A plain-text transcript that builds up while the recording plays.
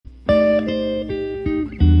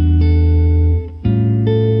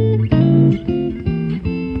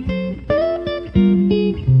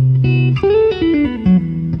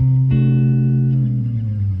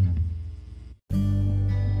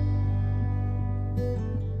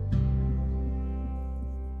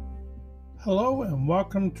Hello and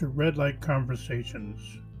welcome to Red Light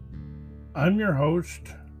Conversations. I'm your host,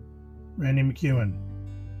 Randy McEwen.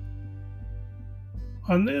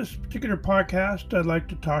 On this particular podcast, I'd like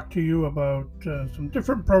to talk to you about some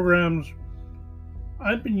different programs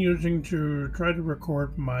I've been using to try to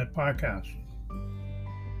record my podcast.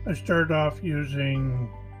 I started off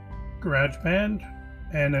using GarageBand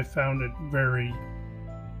and I found it very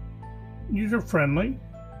user-friendly.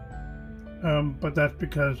 But that's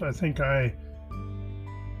because I think I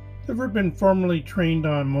never been formally trained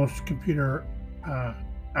on most computer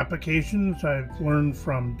applications. I've learned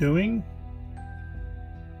from doing,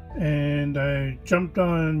 and I jumped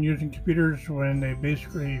on using computers when they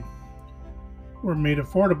basically were made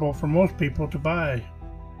affordable for most people to buy.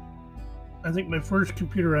 I think my first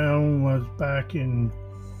computer I owned was back in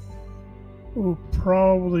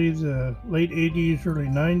probably the late 80s, early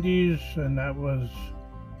 90s, and that was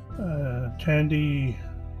Tandy,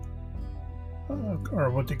 or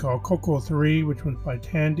what they call Coco 3, which was by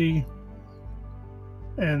Tandy.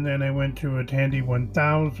 And then I went to a Tandy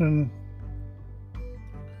 1000.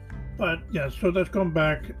 But yeah, so that's going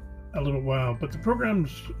back a little while. But the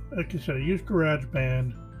programs, like I said, I used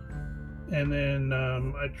GarageBand. And then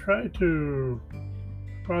I tried to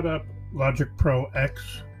brought up Logic Pro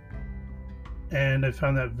X. And I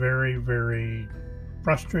found that very, very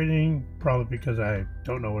frustrating, probably because I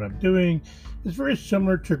don't know what I'm doing. It's very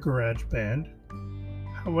similar to GarageBand.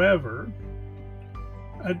 However,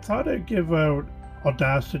 I thought I'd give out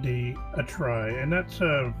Audacity a try, and that's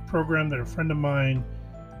a program that a friend of mine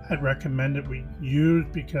had recommended we use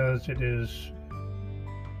because it's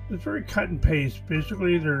very cut and paste.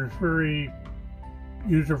 Basically, there's very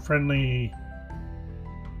user friendly,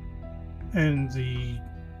 and the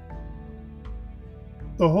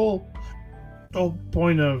whole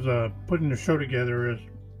point of putting the show together is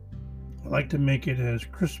I like to make it as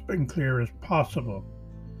crisp and clear as possible.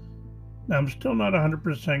 Now, I'm still not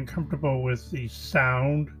 100% comfortable with the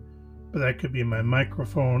sound, but that could be my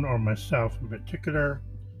microphone or myself in particular.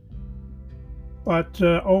 But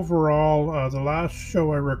overall, the last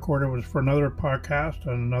show I recorded was for another podcast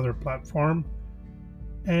on another platform.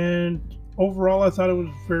 And overall, I thought it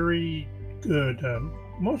was very good.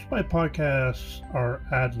 Most of my podcasts are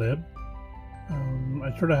ad-lib.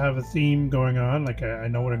 I sort of have a theme going on, like I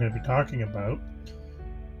know what I'm going to be talking about.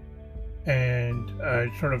 And I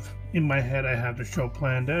sort of, in my head, I have the show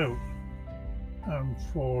planned out.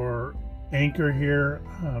 For Anchor here,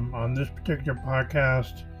 on this particular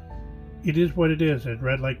podcast, it is what it is, a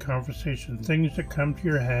red light conversation, things that come to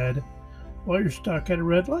your head while you're stuck at a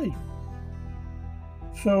red light.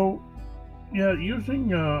 So, yeah,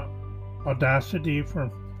 using Audacity for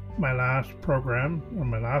my last program, or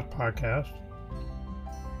my last podcast,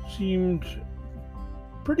 seemed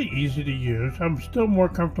pretty easy to use. I'm still more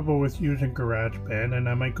comfortable with using GarageBand, and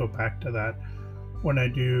I might go back to that when I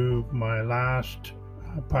do my last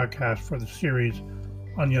podcast for the series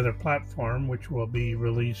on the other platform, which will be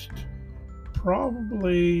released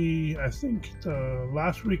probably, I think, the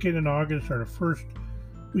last weekend in August or the first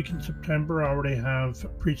week in September. I already have a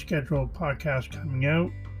pre-scheduled podcast coming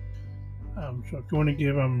out. So if you want to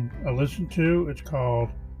give them a listen to, it's called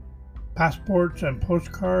Passports and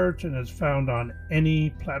Postcards, and it's found on any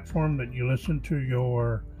platform that you listen to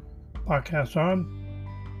your podcasts on.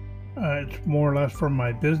 It's more or less for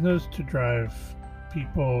my business to drive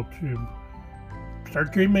people to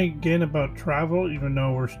start dreaming again about travel, even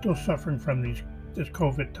though we're still suffering from this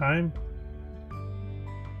COVID time.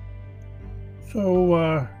 So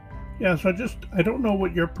I don't know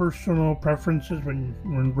what your personal preference is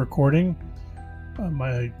when recording. I'm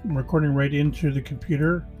recording right into the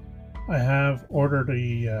computer. I have ordered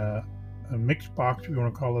a mix box, if you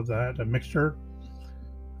want to call it that, a mixer.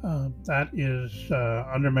 That is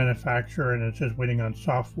under manufacture, and it's just waiting on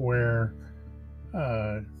software.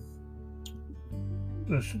 The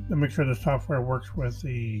mixer, the software works with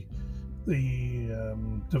the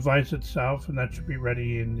device itself, and that should be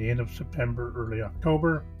ready in the end of September, early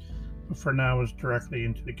October. But for now, it's directly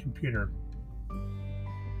into the computer.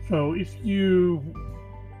 So if you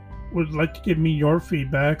would like to give me your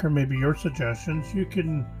feedback or maybe your suggestions, you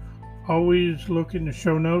can always look in the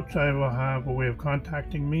show notes. I will have a way of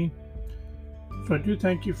contacting me. So I do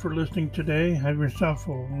thank you for listening today. Have yourself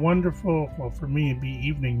a wonderful, well, for me it'd be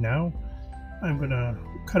evening now. I'm going to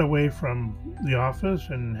cut away from the office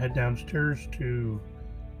and head downstairs to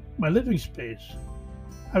my living space.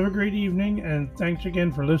 Have a great evening, and thanks again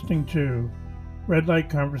for listening to Red Light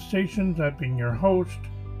Conversations. I've been your host,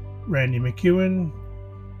 Randy McEwen.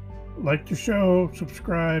 Like the show,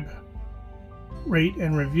 subscribe, rate,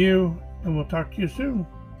 and review, and we'll talk to you soon.